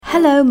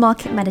Hello,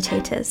 market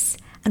meditators,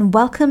 and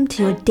welcome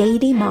to your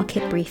daily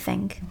market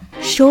briefing.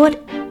 Short,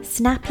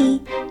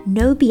 snappy,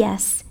 no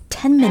BS,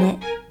 10-minute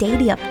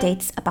daily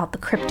updates about the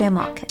crypto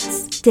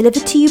markets.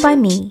 Delivered to you by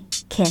me,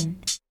 Kin.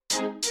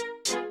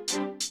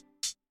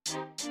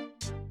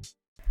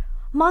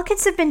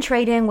 Markets have been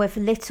trading with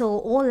little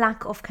or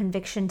lack of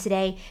conviction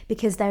today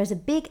because there is a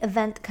big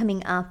event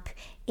coming up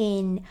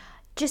in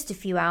just a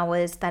few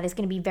hours that is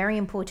going to be very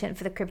important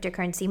for the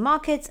cryptocurrency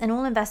markets, and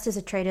all investors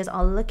and traders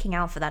are looking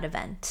out for that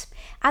event.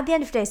 At the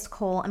end of today's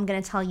call, I'm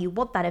going to tell you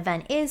what that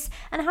event is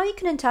and how you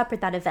can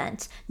interpret that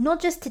event, not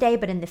just today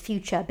but in the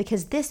future,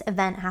 because this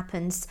event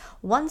happens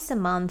once a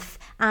month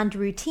and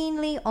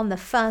routinely on the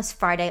first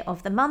Friday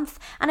of the month,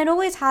 and it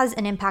always has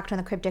an impact on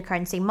the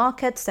cryptocurrency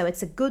market, so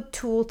it's a good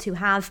tool to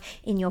have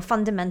in your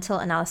fundamental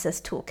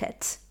analysis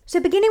toolkit. So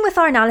beginning with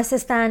our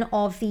analysis then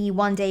of the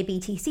one-day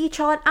BTC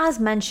chart, as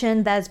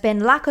mentioned, there's been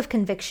lack of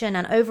conviction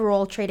and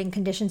overall trading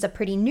conditions are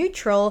pretty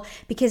neutral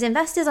because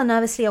investors are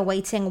nervously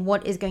awaiting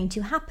what is going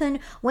to happen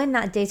when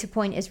that data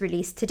point is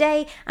released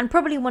today and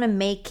probably want to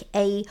make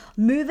a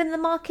move in the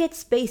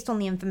markets based on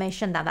the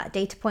information that that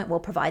data point will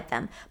provide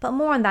them. But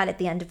more on that at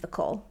the end of the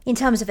call. In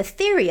terms of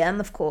Ethereum,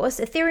 of course,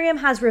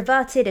 Ethereum has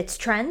reverted its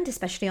trend,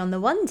 especially on the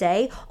one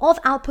day,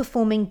 of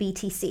outperforming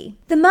BTC.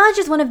 The merge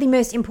is one of the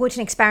most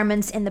important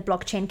experiments in the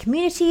blockchain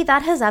community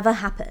that has ever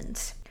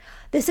happened.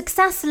 The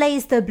success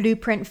lays the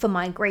blueprint for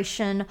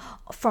migration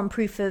from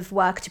proof of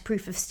work to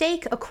proof of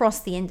stake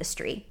across the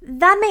industry.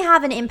 That may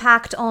have an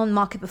impact on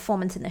market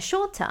performance in the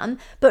short term,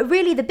 but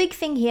really the big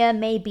thing here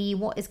may be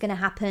what is going to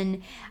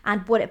happen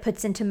and what it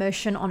puts into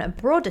motion on a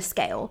broader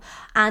scale,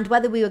 and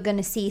whether we are going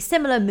to see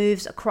similar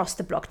moves across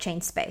the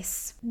blockchain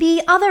space.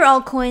 The other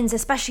altcoins,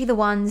 especially the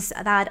ones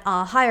that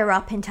are higher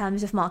up in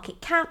terms of market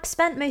cap,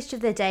 spent most of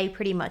the day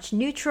pretty much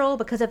neutral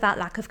because of that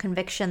lack of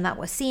conviction that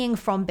we're seeing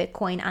from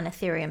Bitcoin and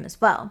Ethereum as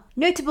well.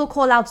 Notable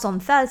callouts on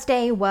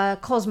Thursday were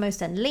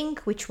Cosmos and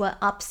Link, which were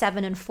up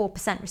 7 and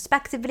 4%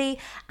 respectively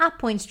at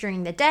points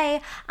during the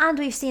day, and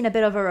we've seen a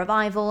bit of a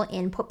revival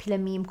in popular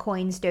meme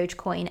coins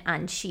Dogecoin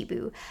and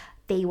Shibu.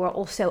 They were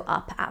also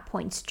up at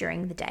points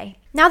during the day.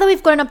 Now that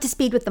we've gotten up to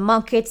speed with the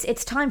markets,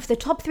 it's time for the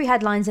top 3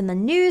 headlines in the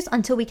news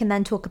until we can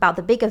then talk about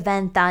the big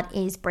event that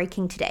is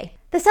breaking today.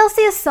 The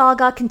Celsius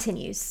saga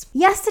continues.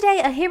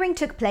 Yesterday, a hearing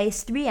took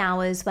place 3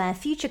 hours where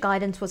future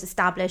guidance was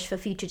established for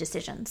future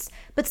decisions,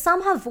 but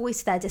some have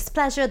voiced their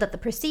displeasure that the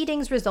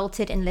proceedings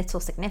resulted in little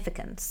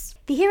significance.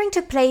 The hearing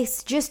took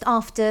place just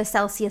after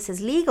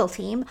Celsius's legal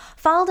team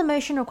filed a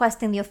motion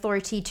requesting the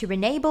authority to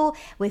enable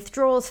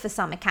withdrawals for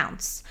some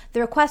accounts.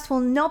 The request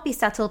will not be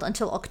settled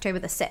until October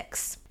the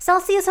 6th.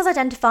 Celsius has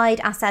identified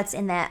assets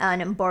in their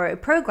earn and borrow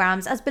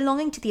programs as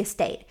belonging to the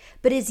estate,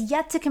 but is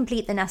yet to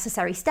complete the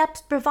necessary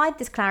steps to provide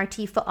this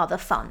clarity for other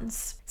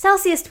funds.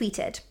 Celsius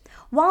tweeted,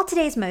 "While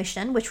today's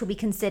motion, which will be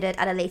considered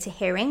at a later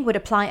hearing, would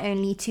apply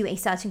only to a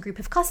certain group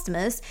of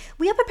customers,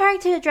 we are preparing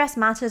to address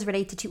matters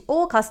related to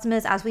all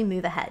customers as we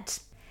move ahead."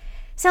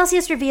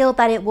 Celsius revealed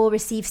that it will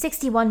receive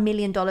 $61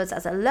 million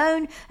as a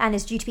loan and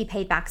is due to be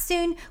paid back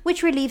soon,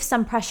 which relieves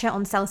some pressure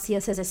on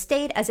Celsius's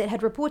estate as it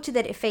had reported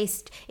that it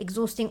faced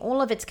exhausting all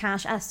of its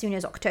cash as soon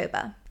as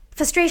October.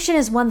 Frustration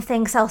is one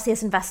thing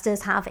Celsius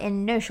investors have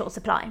in no short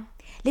supply.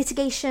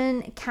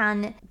 Litigation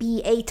can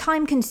be a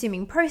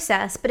time-consuming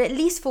process, but at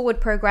least forward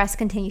progress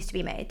continues to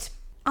be made.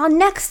 Our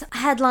next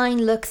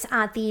headline looks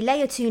at the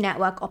Layer 2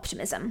 network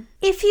optimism.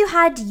 If you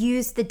had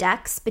used the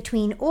DEX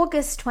between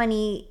August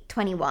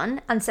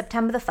 2021 and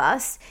September the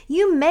 1st,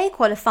 you may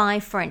qualify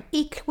for an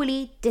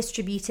equally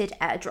distributed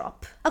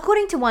airdrop.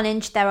 According to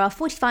 1inch, there are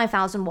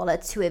 45,000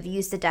 wallets who have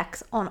used the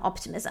DEX on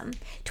Optimism.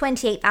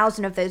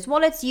 28,000 of those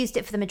wallets used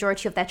it for the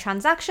majority of their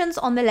transactions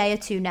on the Layer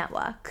 2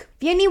 network.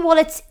 The only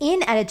wallets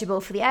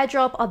ineligible for the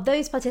airdrop are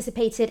those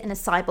participated in a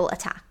Cybele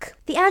attack.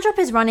 The airdrop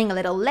is running a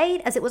little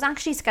late as it was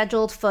actually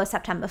scheduled for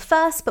September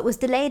 1st, but was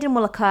delayed and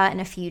will occur in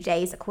a few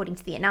days according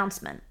to the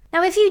announcement.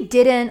 Now, if you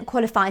didn't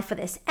qualify for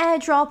this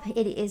airdrop,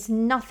 it is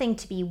nothing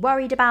to be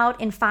worried about.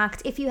 In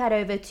fact, if you head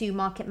over to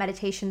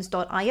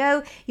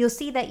marketmeditations.io, you'll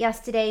see that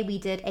yesterday we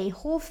did a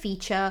whole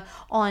feature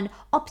on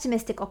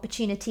optimistic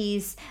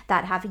opportunities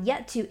that have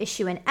yet to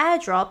issue an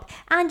airdrop,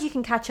 and you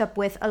can catch up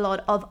with a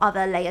lot of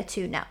other Layer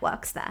 2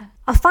 networks there.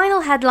 Our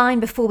final headline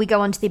before we go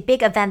on to the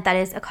big event that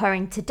is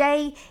occurring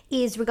today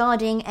is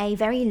regarding a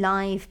very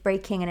live,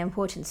 breaking, and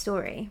important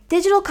story.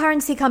 Digital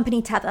currency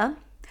company Tether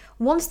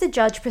wants the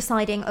judge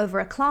presiding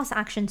over a class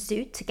action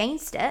suit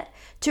against it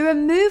to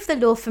remove the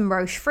law firm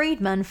Roche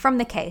Friedman from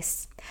the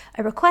case,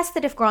 a request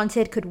that if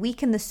granted could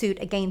weaken the suit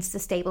against the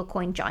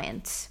stablecoin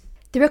giant.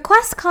 The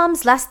request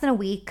comes less than a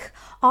week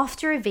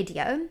after a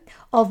video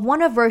of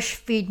one of Roche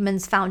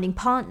Friedman's founding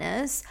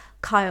partners,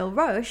 Kyle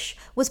Roche,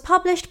 was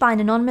published by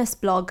an anonymous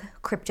blog,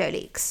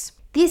 CryptoLeaks.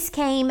 This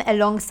came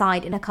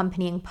alongside an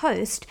accompanying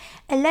post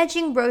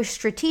alleging Roche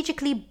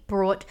strategically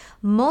brought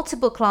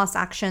multiple class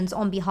actions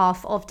on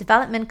behalf of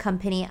development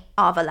company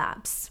Ava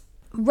Labs.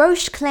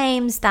 Roche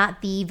claims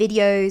that the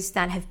videos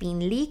that have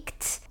been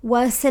leaked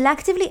were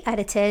selectively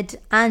edited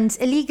and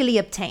illegally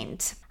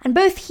obtained. And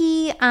both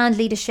he and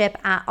leadership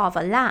at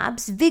Ava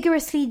Labs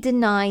vigorously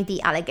deny the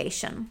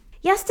allegation.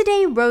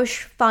 Yesterday,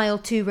 Roche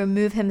filed to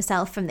remove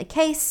himself from the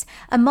case,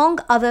 among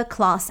other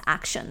class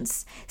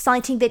actions,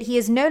 citing that he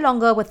is no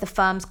longer with the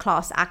firm's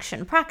class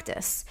action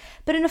practice.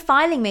 But in a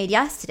filing made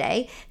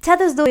yesterday,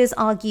 Tether's lawyers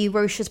argue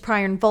Roche's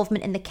prior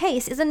involvement in the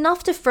case is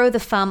enough to throw the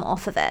firm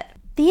off of it.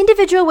 The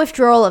individual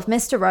withdrawal of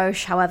Mr.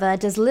 Roche, however,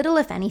 does little,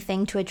 if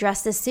anything, to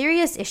address the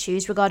serious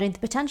issues regarding the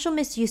potential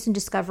misuse in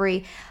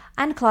discovery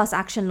and class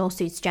action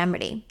lawsuits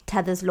generally,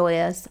 Tether's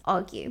lawyers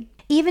argue.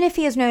 Even if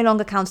he is no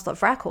longer counsel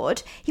of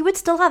record, he would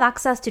still have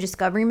access to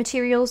discovery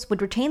materials,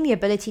 would retain the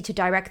ability to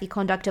direct the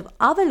conduct of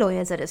other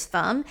lawyers at his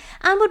firm,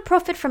 and would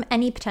profit from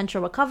any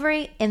potential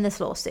recovery in this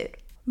lawsuit.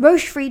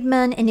 Roche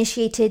Friedman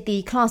initiated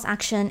the class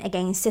action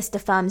against sister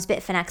firms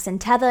Bitfinex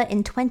and Tether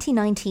in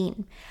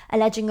 2019,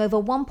 alleging over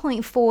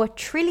 $1.4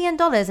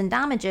 trillion in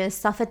damages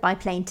suffered by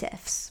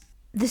plaintiffs.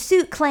 The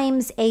suit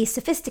claims a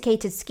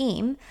sophisticated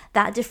scheme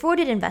that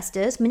defrauded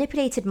investors,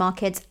 manipulated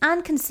markets,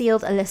 and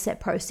concealed illicit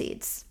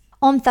proceeds.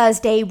 On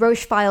Thursday,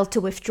 Roche filed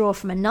to withdraw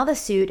from another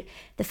suit,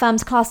 the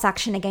firm's class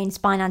action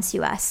against Binance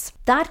US.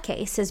 That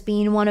case has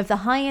been one of the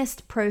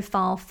highest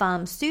profile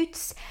firm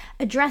suits,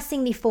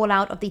 addressing the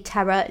fallout of the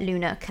Terra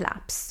Luna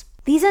collapse.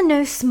 These are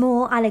no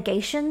small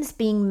allegations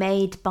being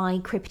made by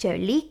crypto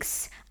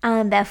leaks,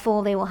 and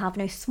therefore they will have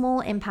no small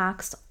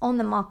impacts on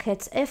the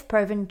markets if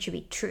proven to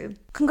be true.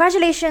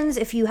 Congratulations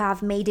if you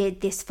have made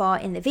it this far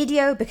in the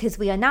video, because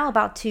we are now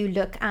about to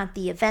look at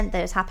the event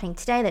that is happening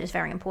today that is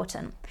very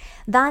important.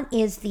 That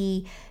is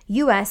the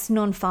US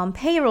non-farm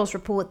payrolls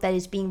report that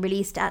is being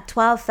released at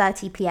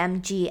 12:30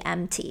 p.m.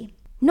 GMT.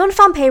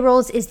 Non-farm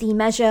payrolls is the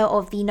measure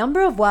of the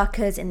number of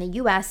workers in the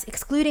US,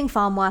 excluding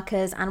farm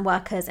workers and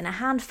workers in a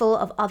handful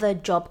of other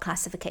job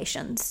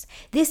classifications.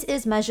 This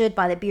is measured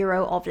by the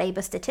Bureau of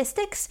Labor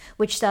Statistics,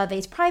 which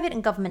surveys private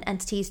and government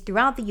entities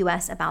throughout the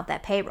US about their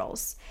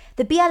payrolls.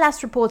 The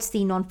BLS reports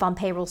the non-farm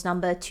payrolls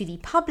number to the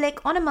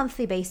public on a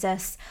monthly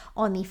basis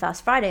on the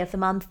first Friday of the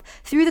month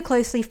through the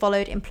closely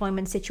followed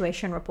Employment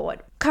Situation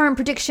Report. Current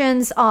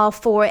predictions are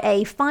for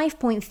a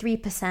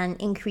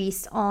 5.3%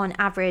 increase on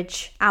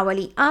average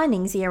hourly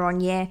earnings year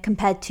on year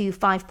compared to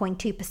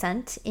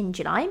 5.2% in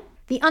July.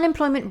 The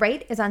unemployment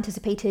rate is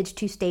anticipated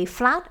to stay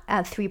flat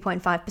at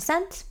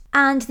 3.5%,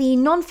 and the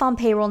non-farm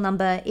payroll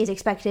number is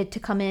expected to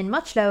come in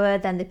much lower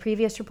than the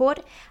previous report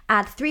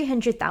at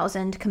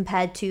 300,000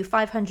 compared to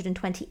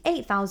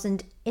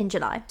 528,000 in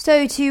July.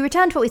 So to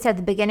return to what we said at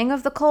the beginning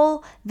of the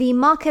call, the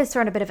markets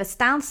are at a bit of a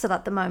standstill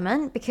at the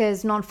moment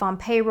because non-farm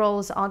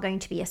payrolls are going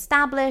to be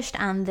established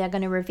and they're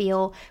going to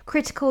reveal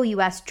critical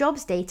US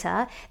jobs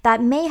data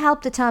that may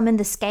help determine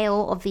the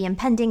scale of the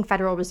impending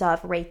Federal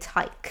Reserve rate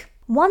hike.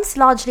 Once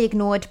largely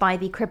ignored by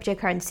the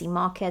cryptocurrency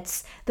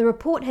markets, the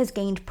report has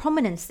gained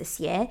prominence this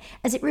year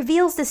as it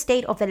reveals the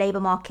state of the labor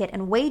market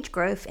and wage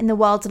growth in the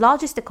world's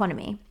largest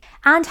economy,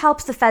 and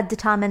helps the Fed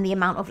determine the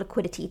amount of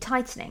liquidity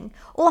tightening,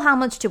 or how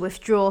much to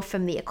withdraw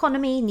from the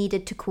economy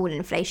needed to cool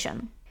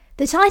inflation.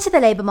 The tighter the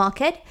labor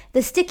market,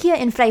 the stickier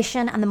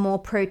inflation and the more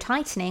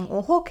pro-tightening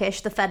or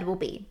hawkish the Fed will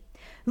be.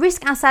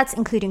 Risk assets,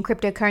 including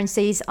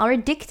cryptocurrencies, are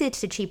addicted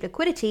to cheap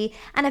liquidity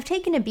and have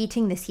taken a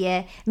beating this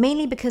year,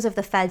 mainly because of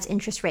the Fed's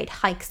interest rate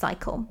hike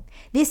cycle.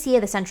 This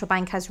year, the central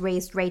bank has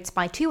raised rates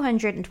by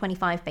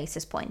 225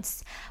 basis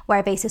points, where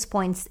a basis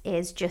point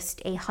is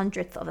just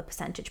 1/100th of a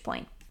percentage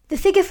point. The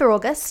figure for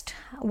August,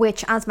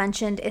 which as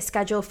mentioned is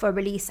scheduled for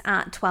release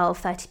at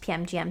 12:30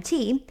 p.m.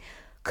 GMT,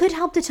 could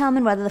help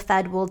determine whether the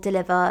Fed will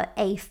deliver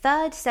a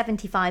third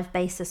 75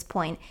 basis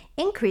point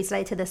increase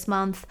later this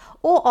month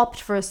or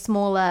opt for a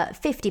smaller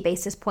 50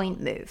 basis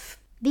point move.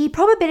 The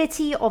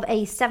probability of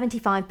a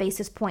 75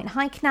 basis point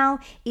hike now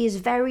is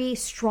very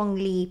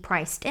strongly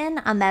priced in,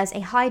 and there's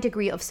a high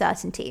degree of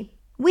certainty.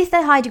 With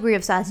a high degree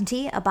of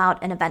certainty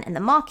about an event in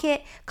the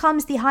market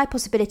comes the high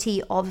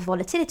possibility of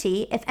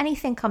volatility if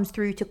anything comes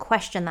through to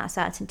question that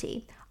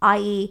certainty,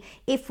 i.e.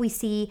 if we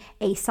see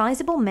a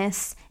sizable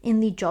miss in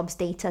the jobs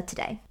data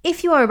today.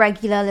 If you are a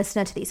regular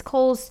listener to these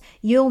calls,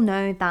 you'll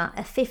know that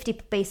a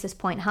 50 basis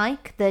point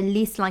hike, the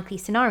least likely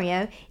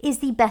scenario, is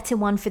the better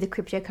one for the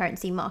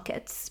cryptocurrency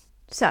markets.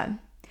 So,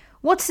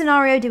 what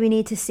scenario do we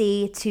need to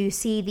see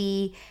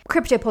the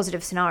crypto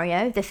positive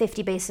scenario, the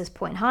 50 basis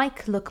point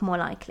hike, look more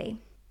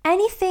likely?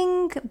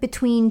 Anything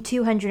between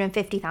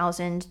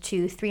 250,000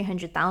 to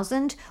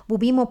 300,000 will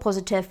be more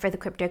positive for the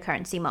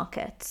cryptocurrency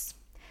markets.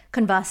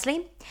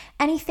 Conversely,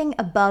 anything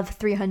above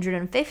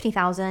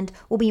 350,000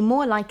 will be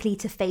more likely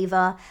to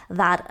favor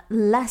that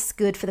less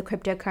good for the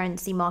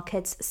cryptocurrency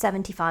markets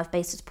 75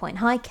 basis point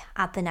hike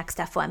at the next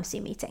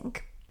FOMC meeting.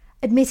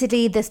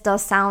 Admittedly, this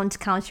does sound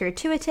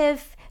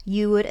counterintuitive.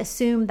 You would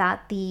assume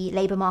that the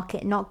labor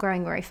market not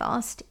growing very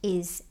fast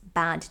is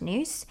bad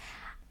news,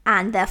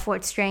 and therefore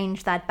it's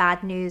strange that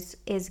bad news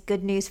is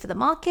good news for the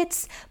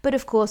markets. But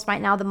of course,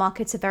 right now the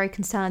markets are very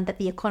concerned that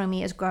the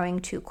economy is growing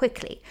too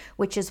quickly,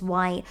 which is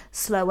why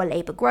slower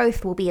labor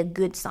growth will be a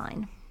good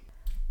sign.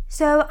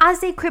 So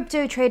as a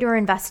crypto trader or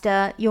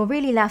investor, you're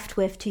really left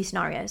with two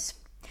scenarios.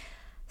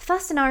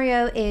 First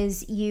scenario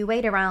is you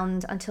wait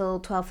around until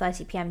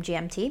 12:30 p.m.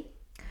 GMT.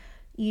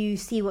 You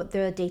see what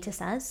the data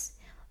says.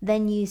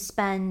 Then you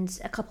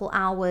spend a couple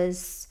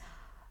hours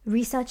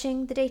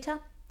researching the data.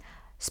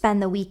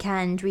 Spend the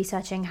weekend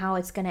researching how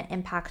it's going to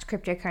impact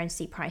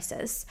cryptocurrency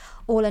prices.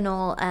 All in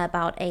all,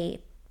 about a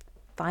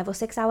 5 or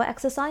 6 hour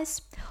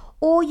exercise.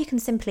 Or you can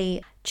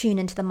simply tune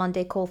into the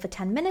Monday call for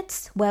 10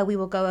 minutes, where we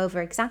will go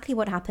over exactly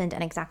what happened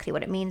and exactly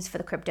what it means for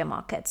the crypto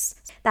markets.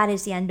 That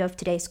is the end of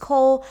today's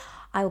call.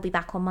 I will be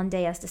back on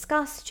Monday as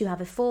discussed to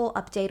have a full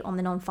update on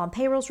the non-farm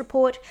payrolls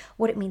report,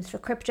 what it means for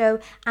crypto,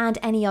 and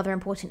any other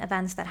important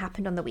events that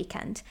happened on the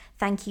weekend.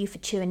 Thank you for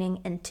tuning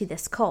into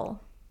this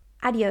call.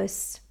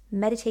 Adios,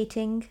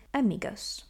 meditating amigos.